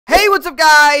What's up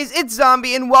guys, it's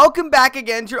Zombie and welcome back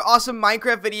again to your awesome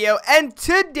Minecraft video. And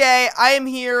today I am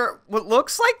here what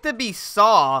looks like to be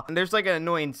Saw. And there's like an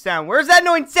annoying sound. Where's that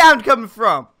annoying sound coming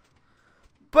from?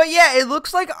 But yeah, it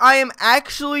looks like I am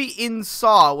actually in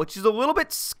Saw, which is a little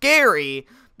bit scary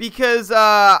because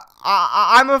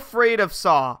I'm afraid of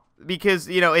Saw. Because,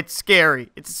 you know, it's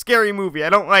scary. It's a scary movie. I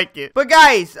don't like it. But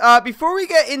guys, before we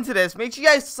get into this, make sure you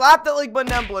guys slap that like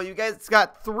button down below. You guys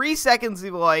got 3 seconds to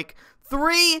leave a like.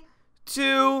 3,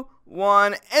 2,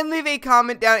 1, and leave a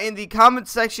comment down in the comment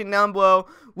section down below.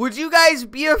 Would you guys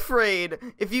be afraid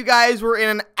if you guys were in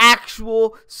an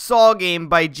actual Saw game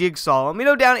by Jigsaw? Let me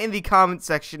know down in the comment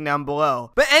section down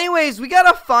below. But anyways, we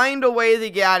gotta find a way to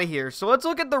get out of here. So let's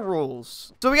look at the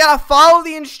rules. So we gotta follow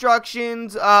the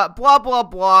instructions, blah, blah,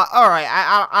 blah. Alright,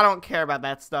 I don't care about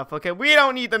that stuff, okay? We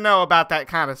don't need to know about that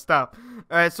kind of stuff.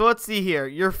 Alright, so let's see here.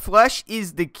 Your flesh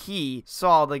is the key.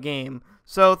 Saw the game.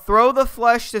 So throw the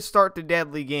flesh to start the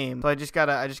deadly game. So I just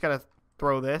gotta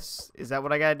throw this. Is that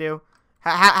what I gotta do?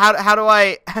 How do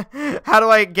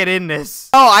I get in this?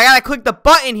 Oh, I gotta click the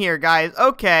button here, guys.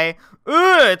 Okay.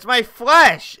 Ugh, it's my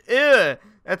flesh. Ugh,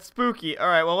 that's spooky. All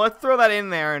right, well let's throw that in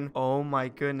there. And oh my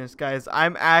goodness, guys,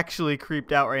 I'm actually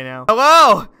creeped out right now.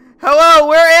 Hello, hello,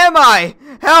 where am I?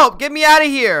 Help! Get me out of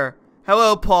here.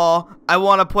 Hello, Paul. I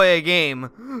want to play a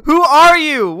game. Who are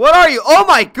you? What are you? Oh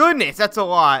my goodness, that's a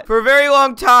lot. For a very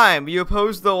long time, you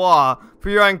opposed the law for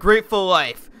your ungrateful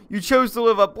life. You chose to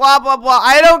live a blah, blah, blah.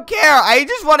 I don't care. I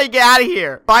just want to get out of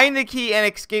here. Find the key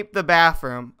and escape the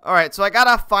bathroom. All right, so I got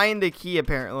to find the key,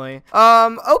 apparently.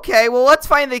 Okay, well, let's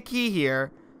find the key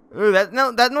here. Ooh,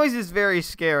 that noise is very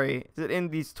scary. Is it in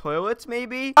these toilets,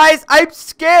 maybe? Guys, I'm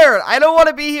scared. I don't want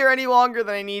to be here any longer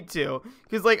than I need to.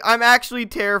 Because, like, I'm actually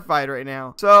terrified right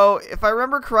now. So, if I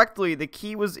remember correctly, the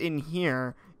key was in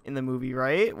here in the movie,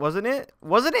 right? Wasn't it?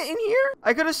 Wasn't it in here?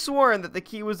 I could have sworn that the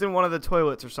key was in one of the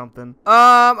toilets or something.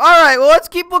 Alright, well, let's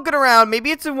keep looking around.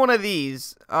 Maybe it's in one of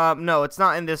these. No, it's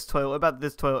not in this toilet. What about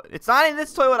this toilet? It's not in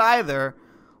this toilet either.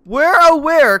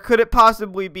 Where could it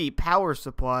possibly be? Power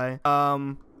supply.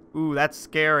 Ooh, that's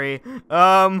scary.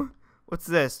 What's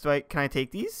this? Can I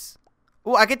take these?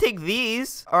 Ooh, I can take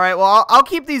these. All right, well, I'll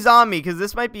keep these on me because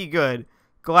this might be good.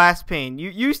 Glass pane.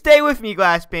 You stay with me,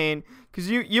 glass pane, because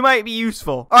you might be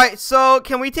useful. All right, so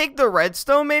can we take the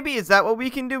redstone maybe? Is that what we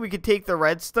can do? We could take the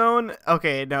redstone?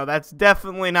 Okay, no, that's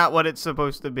definitely not what it's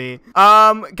supposed to be.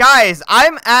 Guys,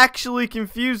 I'm actually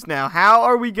confused now. How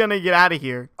are we gonna get out of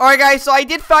here? All right, guys, so I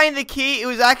did find the key. It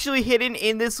was actually hidden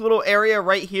in this little area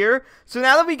right here. So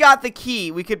now that we got the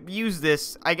key, we could use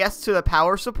this, I guess, to the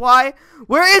power supply.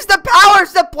 Where is the power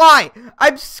supply?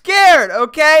 I'm scared,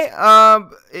 okay?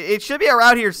 It should be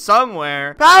around here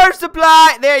somewhere. Power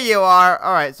supply! There you are.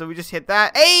 All right, so we just hit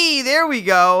that. Hey, there we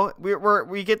go.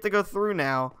 We get to go through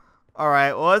now. All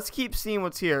right, well, let's keep seeing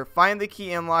what's here. Find the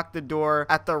key and lock the door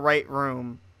at the right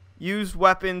room. Use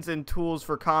weapons and tools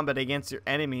for combat against your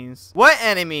enemies. What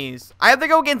enemies? I have to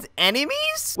go against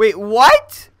enemies? Wait,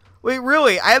 what? Wait,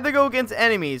 really? I have to go against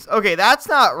enemies. Okay, that's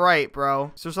not right,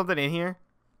 bro. Is there something in here?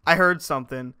 I heard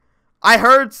something. I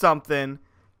heard something.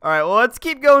 All right, well, let's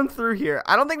keep going through here.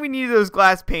 I don't think we need those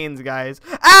glass panes, guys.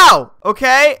 Ow!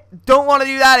 Okay, don't want to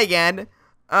do that again.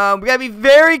 We gotta be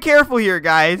very careful here,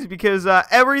 guys, because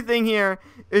everything here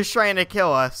is trying to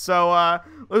kill us. So,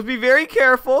 let's be very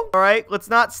careful. All right, let's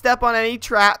not step on any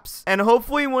traps. And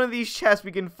hopefully in one of these chests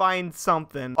we can find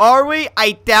something. Are we?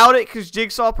 I doubt it, because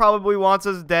Jigsaw probably wants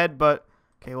us dead, but...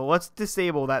 Okay, well, let's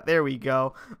disable that. There we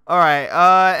go. All right,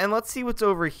 and let's see what's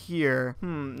over here.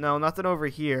 No, nothing over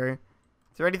here.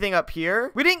 Is there anything up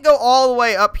here? We didn't go all the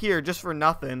way up here just for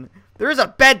nothing. There is a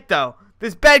bed, though.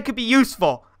 This bed could be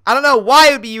useful. I don't know why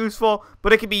it would be useful,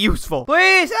 but it could be useful.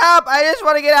 Please help. I just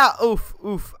want to get out. Oof,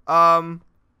 oof.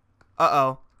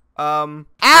 Uh-oh. Ow!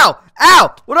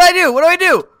 Ow! What do I do? What do I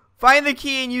do? Find the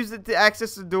key and use it to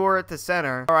access the door at the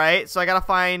center. All right, so I gotta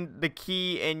find the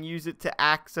key and use it to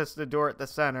access the door at the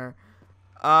center.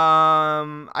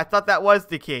 I thought that was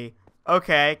the key.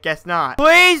 Okay, guess not.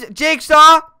 Please,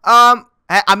 Jigsaw.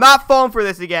 I'm not falling for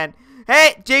this again.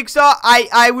 Hey, Jigsaw,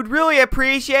 I would really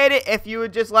appreciate it if you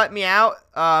would just let me out,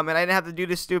 and I didn't have to do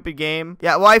this stupid game.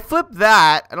 Yeah, well, I flipped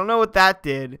that. I don't know what that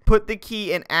did. Put the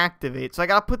key and activate. So I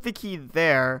gotta put the key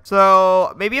there.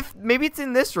 So maybe it's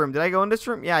in this room. Did I go in this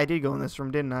room? Yeah, I did go in this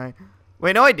room, didn't I?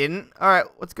 Wait, no, I didn't. All right,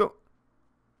 let's go.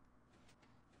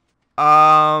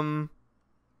 I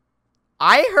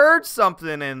heard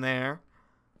something in there.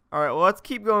 All right, well, let's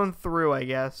keep going through, I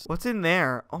guess. What's in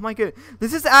there? Oh, my goodness.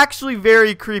 This is actually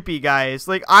very creepy, guys.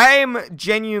 Like, I'm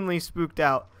genuinely spooked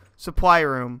out. Supply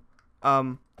room.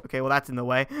 Okay, well, that's in the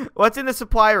way. What's in the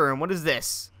supply room? What is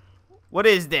this? What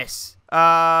is this?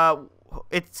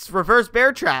 It's Reverse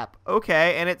Bear Trap.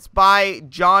 Okay, and it's by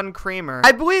John Kramer.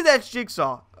 I believe that's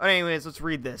Jigsaw. Anyways, let's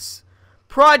read this.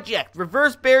 Project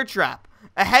Reverse Bear Trap.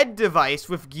 A head device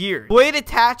with gears. Blade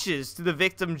attaches to the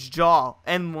victim's jaw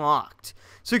and locked.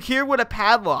 Secure with a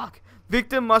padlock.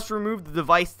 Victim must remove the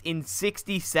device in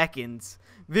 60 seconds.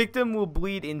 Victim will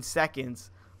bleed in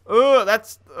seconds. Oh,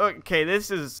 that's okay.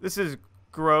 This is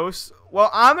gross. Well,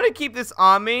 I'm gonna keep this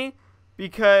on me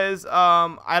because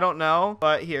I don't know.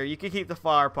 But here, you can keep the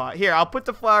flower pot. Here, I'll put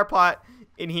the flower pot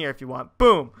in here if you want.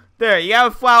 Boom. There, you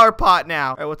have a flower pot now.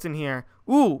 All right, what's in here?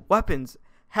 Ooh, weapons.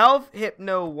 Health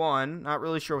Hypno 1, not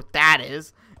really sure what that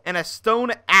is, and a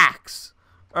stone axe.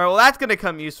 Alright, well that's gonna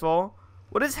come useful.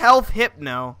 What is Health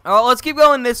Hypno? Alright, let's keep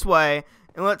going this way,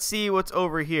 and let's see what's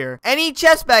over here. Any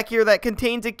chest back here that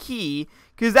contains a key,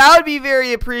 because that would be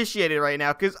very appreciated right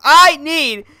now, because I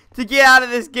need to get out of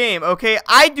this game, okay?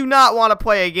 I do not want to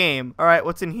play a game. Alright,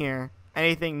 what's in here?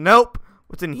 Anything? Nope.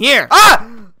 What's in here?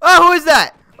 Ah! Oh, who is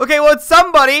that? Okay, well it's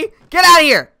somebody. Get out of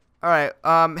here. Alright,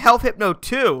 Health Hypno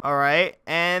 2. Alright,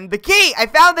 and the key! I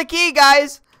found the key,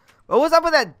 guys! What was up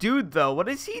with that dude, though? What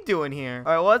is he doing here?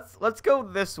 Alright, let's go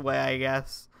this way, I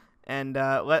guess. And,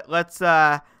 let's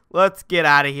get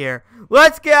out of here.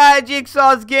 Let's get out of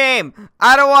Jigsaw's game!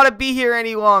 I don't want to be here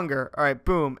any longer. Alright,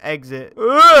 boom, exit.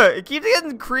 Ugh, it keeps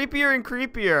getting creepier and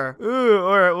creepier.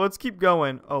 Alright, let's keep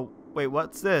going. Oh, wait,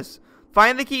 what's this?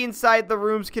 Find the key inside the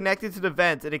rooms connected to the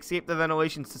vents and escape the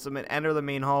ventilation system and enter the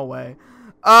main hallway.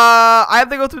 I have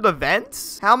to go through the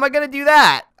vents? How am I gonna do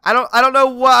that? I don't know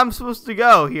what I'm supposed to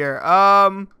go here.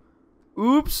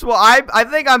 Oops. Well, I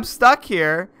think I'm stuck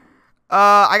here.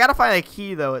 I gotta find a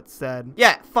key though, it said.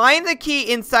 Yeah, find the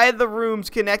key inside the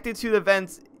rooms connected to the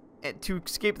vents to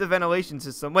escape the ventilation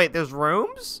system. Wait, there's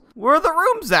rooms? Where are the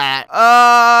rooms at?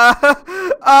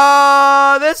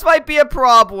 This might be a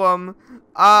problem.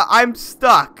 I'm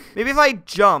stuck. Maybe if I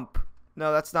jump.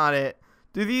 No, that's not it.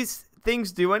 Do these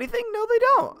things do anything? No, they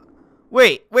don't.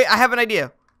 Wait, I have an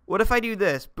idea. What if I do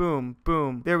this? Boom,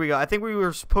 boom. There we go. I think we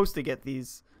were supposed to get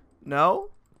these.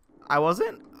 No? I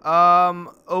wasn't?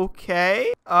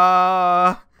 Okay.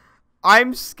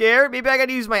 I'm scared. Maybe I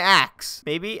gotta use my axe.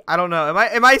 Maybe? I don't know.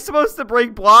 Am I supposed to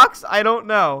break blocks? I don't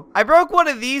know. I broke one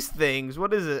of these things.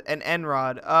 What is it? An end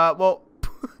rod. Well,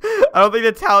 I don't think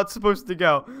that's how it's supposed to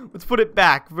go. Let's put it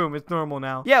back. Boom, it's normal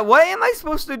now. Yeah, what am I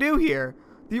supposed to do here?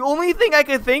 The only thing I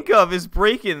can think of is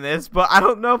breaking this, but I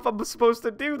don't know if I'm supposed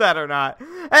to do that or not.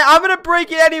 Hey, I'm gonna break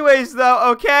it anyways,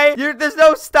 though, okay? There's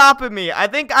no stopping me. I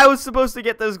think I was supposed to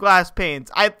get those glass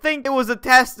panes. I think it was a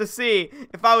test to see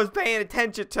if I was paying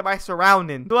attention to my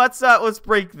surroundings. So let's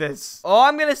break this. All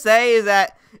I'm gonna say is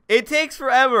that it takes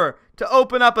forever to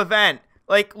open up a vent.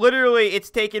 Like, literally, it's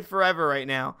taking forever right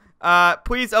now.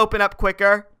 Please open up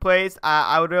quicker, please.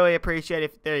 I would really appreciate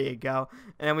it if, there you go.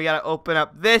 And then we gotta open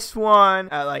up this one,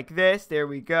 like this. There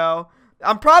we go.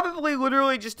 I'm probably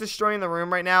literally just destroying the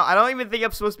room right now. I don't even think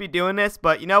I'm supposed to be doing this,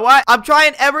 but you know what? I'm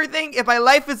trying everything. If my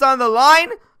life is on the line,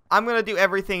 I'm gonna do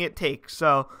everything it takes.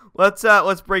 So let's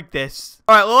break this.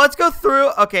 All right, well, let's go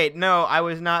through. Okay, no, I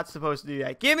was not supposed to do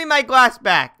that. Give me my glass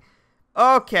back.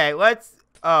 Okay,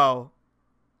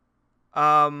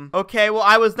 okay, well,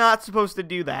 I was not supposed to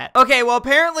do that. Okay, well,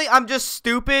 apparently I'm just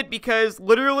stupid because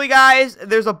literally, guys,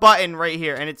 there's a button right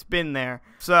here and it's been there.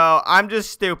 So I'm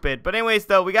just stupid. But anyways,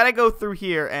 though, we gotta go through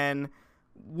here, and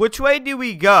which way do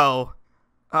we go?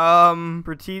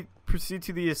 Proceed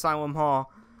to the asylum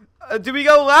hall. Do we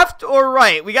go left or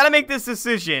right? We gotta make this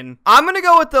decision. I'm gonna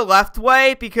go with the left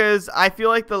way because I feel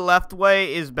like the left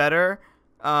way is better.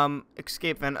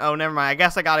 Escape vent. Oh, never mind. I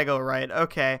guess I gotta go right.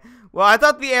 Okay. Well, I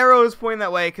thought the arrow was pointing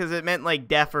that way because it meant, like,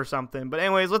 death or something. But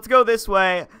anyways, let's go this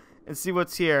way and see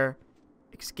what's here.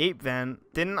 Escape vent.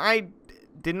 Didn't I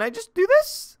just do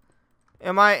this?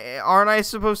 Aren't I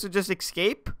supposed to just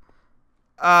escape?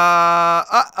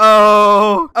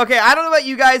 Uh-oh. Okay, I don't know about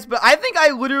you guys, but I think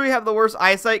I literally have the worst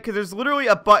eyesight because there's literally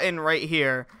a button right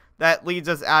here that leads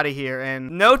us out of here.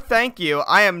 And no thank you.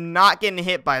 I am not getting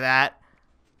hit by that.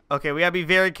 Okay, we gotta be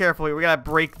very careful here. We gotta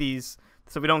break these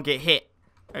so we don't get hit.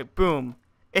 Alright, boom.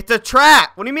 It's a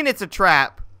trap! What do you mean it's a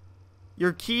trap?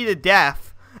 Your key to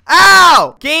death.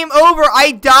 Ow! Game over.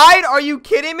 I died? Are you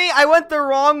kidding me? I went the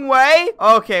wrong way?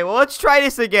 Okay, well, let's try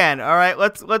this again. Alright,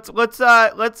 let's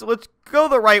go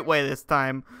the right way this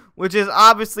time, which is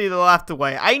obviously the left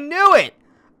way. I knew it!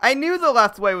 I knew the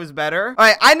left way was better.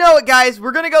 Alright, I know it, guys.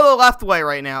 We're gonna go the left way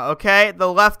right now, okay?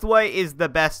 The left way is the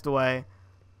best way.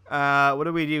 What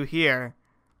do we do here?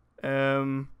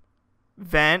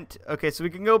 Vent. Okay, so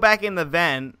we can go back in the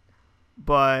vent,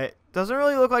 but doesn't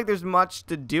really look like there's much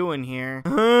to do in here.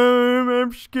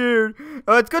 I'm scared.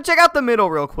 Let's go check out the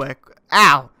middle real quick.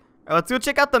 Ow. All right, let's go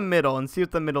check out the middle and see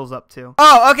what the middle's up to.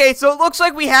 Oh, okay, so it looks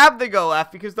like we have the go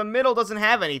left because the middle doesn't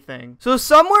have anything. So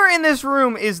somewhere in this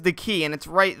room is the key, and it's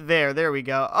right there. There we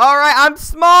go. All right, I'm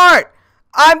smart.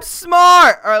 I'm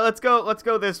smart. All right, let's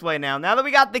go this way now. Now that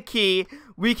we got the key,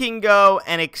 we can go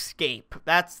and escape.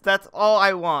 That's all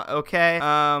I want, okay?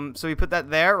 So we put that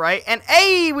there, right? And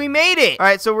hey, we made it. All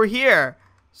right, so we're here.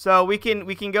 So we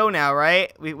can go now,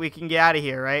 right? We can get out of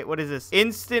here, right? What is this?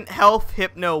 Instant Health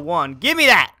Hypno 1. Give me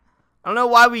that. I don't know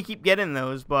why we keep getting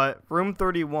those, but room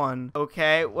 31.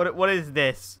 Okay, what is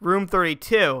this? Room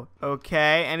 32.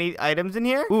 Okay, any items in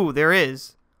here? Ooh, there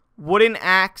is. Wooden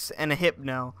axe and a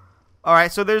hypno.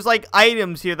 Alright, so there's like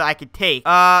items here that I could take.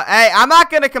 Hey, I'm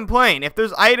not gonna complain. If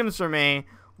there's items for me,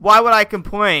 why would I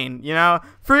complain? You know?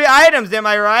 Free items, am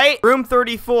I right? Room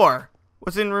 34.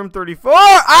 What's in room 34?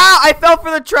 Ah, I fell for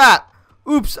the trap.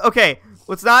 Oops, okay.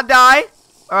 Let's not die.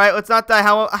 Alright, let's not die.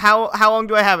 How long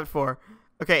do I have it for?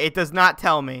 Okay, it does not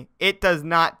tell me. It does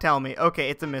not tell me. Okay,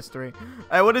 it's a mystery.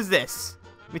 Alright, what is this?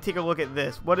 Let me take a look at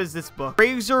this. What is this book?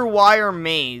 Razor wire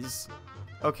maze.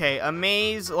 Okay, a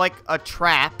maze like a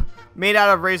trap made out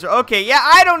of razor. Okay, yeah,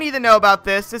 I don't need to know about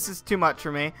this. This is too much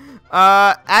for me.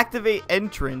 Activate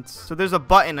entrance. So there's a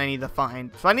button I need to find.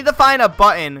 So I need to find a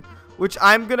button, which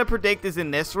I'm going to predict is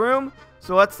in this room.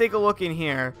 So let's take a look in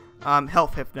here.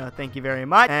 Health hypno. Thank you very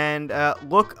much. And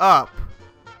look up.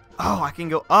 Oh, I can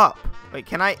go up. Wait,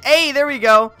 can I? Hey, there we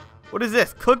go. What is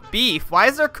this? Cooked beef. Why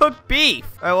is there cooked beef?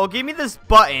 All right, well, give me this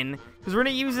button, because we're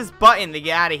going to use this button to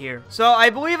get out of here. So I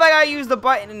believe I got to use the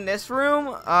button in this room.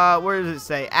 Where does it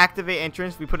say? Activate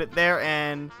entrance. We put it there,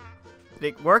 and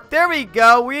did it work? There we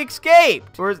go. We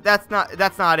escaped. Or that's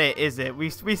not it, is it? We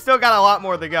still got a lot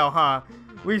more to go, huh?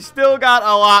 We still got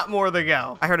a lot more to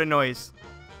go. I heard a noise.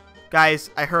 Guys,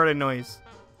 I heard a noise.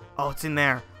 Oh, it's in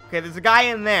there. Okay, there's a guy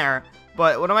in there,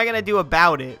 but what am I going to do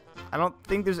about it? I don't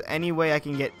think there's any way I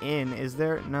can get in, is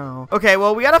there? No. Okay,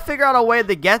 well, we gotta figure out a way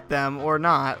to get them, or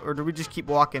not. Or do we just keep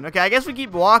walking? Okay, I guess we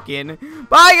keep walking.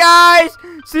 Bye, guys!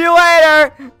 See you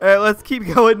later! Alright, let's keep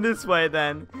going this way,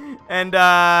 then. And,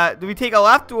 do we take a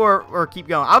left, or keep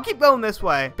going? I'll keep going this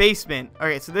way. Basement.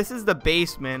 Okay, so this is the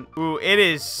basement. Ooh, it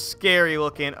is scary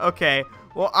looking. Okay,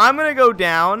 well, I'm gonna go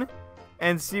down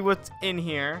and see what's in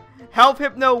here. Health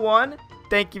Hypno 1.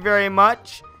 Thank you very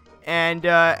much. And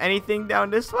anything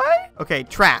down this way? Okay,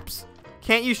 traps.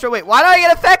 Can't use wait, why did I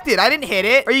get affected? I didn't hit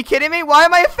it. Are you kidding me? Why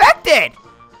am I affected?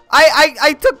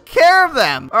 I took care of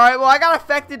them. All right, well, I got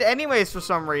affected anyways for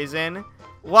some reason.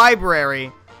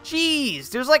 Library. Jeez,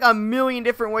 there's like a million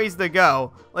different ways to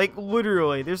go. Like,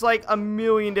 literally, there's like a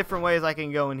million different ways I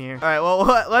can go in here. All right,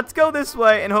 well, let's go this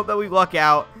way and hope that we luck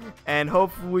out. And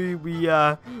hopefully we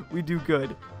do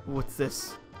good. What's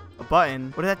this? A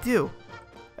button. What did that do?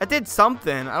 That did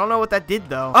something. I don't know what that did,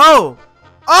 though. Oh!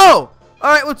 Oh!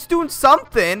 Alright, well, it's doing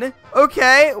something.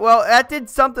 Okay, well, that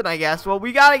did something, I guess. Well,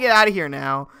 we gotta get out of here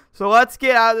now. So let's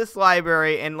get out of this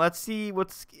library, and let's see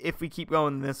if we keep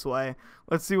going this way.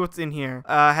 Let's see what's in here.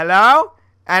 Hello?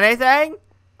 Anything?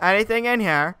 Anything in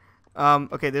here?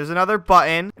 Okay, there's another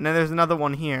button, and then there's another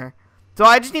one here. So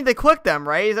I just need to click them,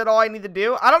 right? Is that all I need to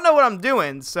do? I don't know what I'm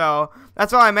doing, so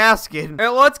that's why I'm asking. All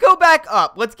right, well, let's go back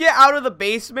up. Let's get out of the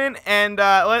basement, and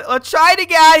let's try to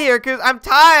get out of here, because I'm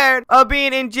tired of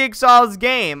being in Jigsaw's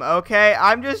game, okay?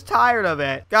 I'm just tired of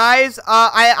it. Guys,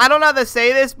 I don't know how to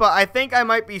say this, but I think I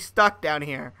might be stuck down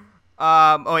here.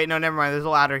 Oh, wait, no, never mind. There's a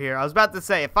ladder here. I was about to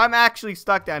say, if I'm actually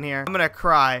stuck down here, I'm going to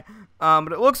cry.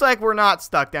 But it looks like we're not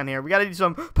stuck down here. We got to do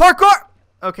some parkour.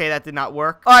 Okay, that did not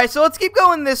work. All right, so let's keep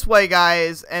going this way,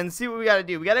 guys, and see what we got to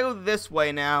do. We got to go this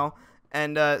way now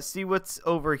and see what's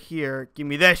over here. Give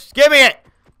me this. Give me it.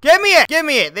 Give me it. Give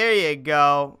me it. There you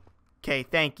go. Okay,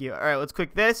 thank you. All right, let's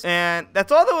click this. And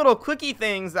that's all the little clicky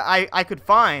things that I could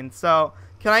find. So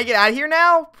can I get out of here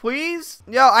now, please?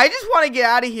 Yo, I just want to get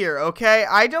out of here, okay?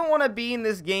 I don't want to be in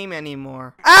this game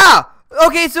anymore. Ah!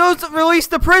 Okay, so it's release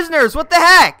the prisoners. What the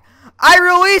heck? I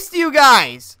released you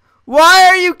guys. Why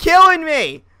are you killing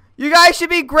me? You guys should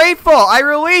be grateful. I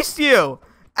released you.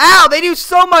 Ow, they do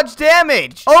so much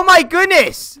damage. Oh my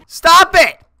goodness. Stop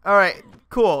it. All right,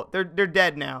 cool. They're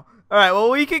dead now. All right, well,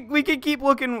 we could keep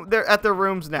looking there at the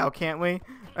rooms now, can't we? All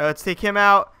right, let's take him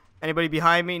out. Anybody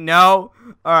behind me? No.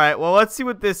 All right, well, let's see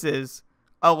what this is.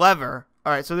 A lever.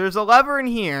 All right, so there's a lever in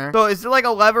here. So is there like a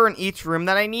lever in each room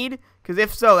that I need? Because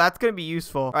if so, that's going to be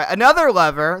useful. All right, another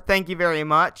lever. Thank you very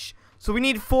much. So we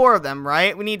need 4 of them,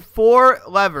 right? We need 4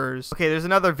 levers. Okay, there's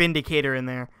another Vindicator in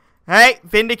there. Hey,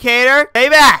 Vindicator, stay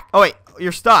back. Oh, wait,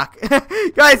 you're stuck.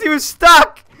 Guys, he was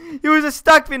stuck. He was a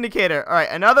stuck Vindicator. All right,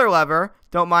 another lever.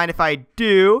 Don't mind if I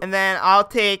do. And then I'll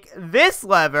take this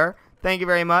lever. Thank you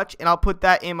very much. And I'll put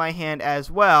that in my hand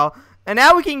as well. And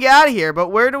now we can get out of here. But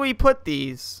where do we put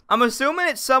these? I'm assuming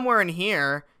it's somewhere in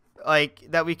here,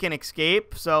 like, that we can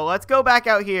escape. So let's go back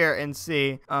out here and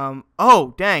see.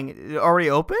 Oh, dang. It already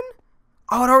opened?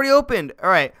 Oh, it already opened. All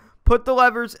right. Put the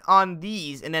levers on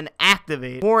these and then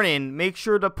activate. Warning, make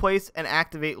sure to place and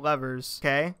activate levers.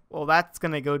 Okay. Well, that's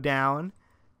going to go down.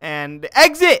 And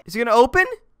exit. Is it going to open?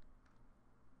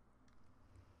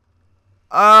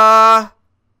 I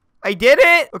did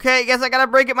it. Okay, I guess I got to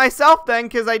break it myself then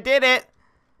because I did it.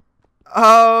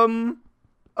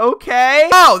 Okay.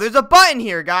 Oh, there's a button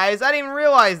here, guys. I didn't even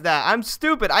realize that. I'm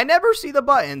stupid. I never see the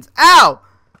buttons. Ow.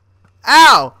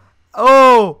 Ow.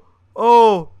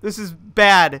 Oh, this is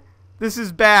bad. This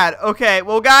is bad. Okay,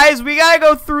 well, guys, we gotta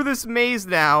go through this maze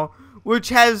now, which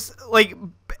has, like,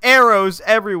 arrows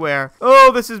everywhere.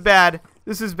 Oh, this is bad.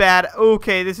 This is bad.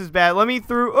 Okay, this is bad. Let me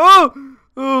through.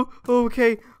 Oh,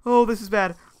 okay. Oh, this is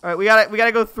bad. All right, we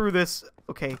gotta go through this.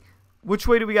 Okay, which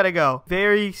way do we gotta go?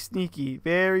 Very sneaky.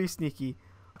 Very sneaky.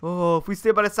 Oh, if we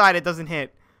stay by the side, it doesn't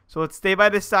hit. So let's stay by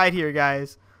the side here,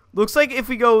 guys. Looks like if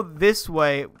we go this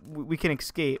way, we can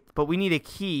escape. But we need a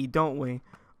key, don't we?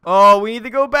 Oh, we need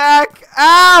to go back.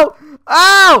 Ow!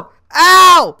 Ow!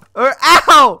 Ow! Or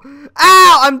ow!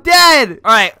 Ow! I'm dead!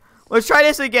 Alright, let's try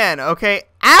this again, okay?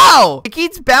 Ow! It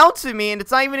keeps bouncing me and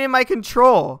it's not even in my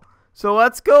control. So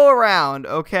let's go around,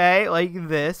 okay? Like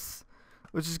this.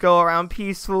 Let's just go around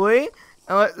peacefully.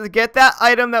 And let's get that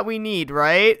item that we need,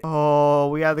 right? Oh,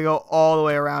 we have to go all the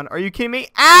way around. Are you kidding me?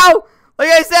 Ow! Like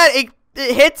I said,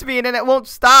 it hits me and then it won't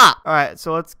stop. Alright,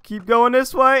 so let's keep going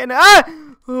this way. And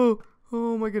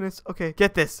Oh my goodness. Okay,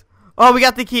 get this. Oh, we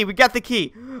got the key. We got the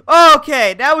key.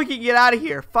 Okay, now we can get out of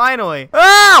here. Finally.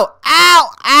 Oh!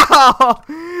 Ow! Ow!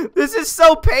 This is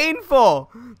so painful.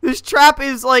 This trap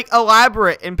is, like,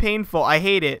 elaborate and painful. I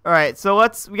hate it. Alright, so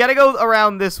we gotta go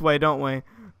around this way, don't we?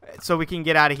 So we can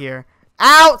get out of here.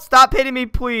 Ow! Stop hitting me,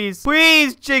 please.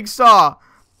 Please, Jigsaw.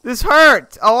 This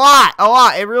hurts a lot. A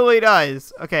lot. It really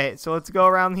does. Okay, so let's go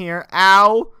around here.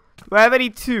 Ow. Do I have any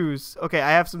twos? Okay,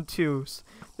 I have some twos.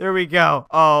 There we go.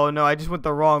 Oh, no, I just went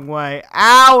the wrong way.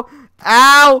 Ow!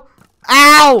 Ow!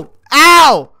 Ow!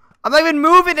 Ow! I'm not even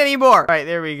moving anymore. All right,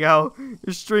 there we go.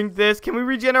 Just drink this. Can we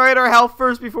regenerate our health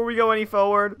first before we go any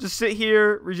forward? Just sit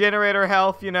here, regenerate our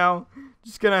health, you know.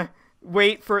 Just gonna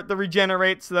wait for it to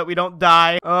regenerate so that we don't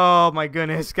die. Oh, my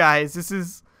goodness, guys. This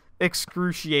is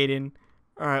excruciating.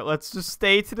 All right, let's just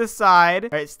stay to the side. All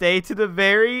right, stay to the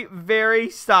very, very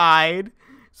side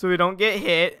so we don't get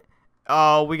hit.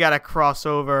 Oh, we gotta cross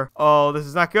over. Oh, this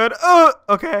is not good.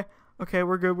 Okay. Okay,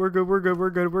 we're good. We're good. We're good. We're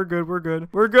good. We're good. We're good.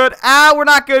 We're good. Ah, we're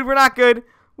not good. We're not good.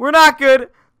 We're not good.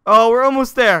 Oh, we're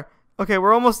almost there. Okay,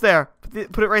 we're almost there.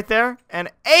 Put it right there.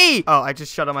 And hey! Oh, I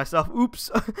just shut on myself.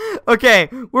 Oops. Okay,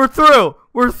 we're through.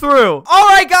 We're through.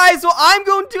 Alright, guys. Well, I'm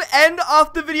going to end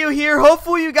off the video here.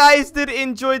 Hopefully, you guys did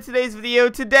enjoy today's video.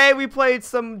 Today, we played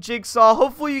some Jigsaw.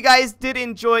 Hopefully, you guys did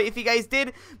enjoy. If you guys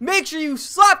did, make sure you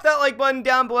slap that like button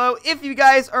down below. If you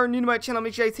guys are new to my channel,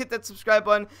 make sure you guys hit that subscribe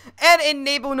button and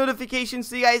enable notifications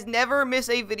so you guys never miss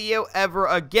a video ever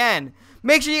again.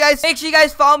 Make sure you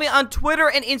guys follow me on Twitter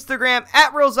and Instagram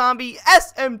at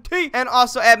RealZombieSMT and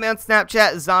also add me on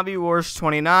Snapchat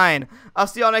ZombieWars29. I'll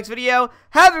see y'all next video.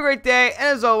 Have a great day, and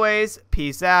as always,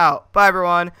 peace out. Bye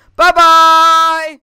everyone. Bye bye.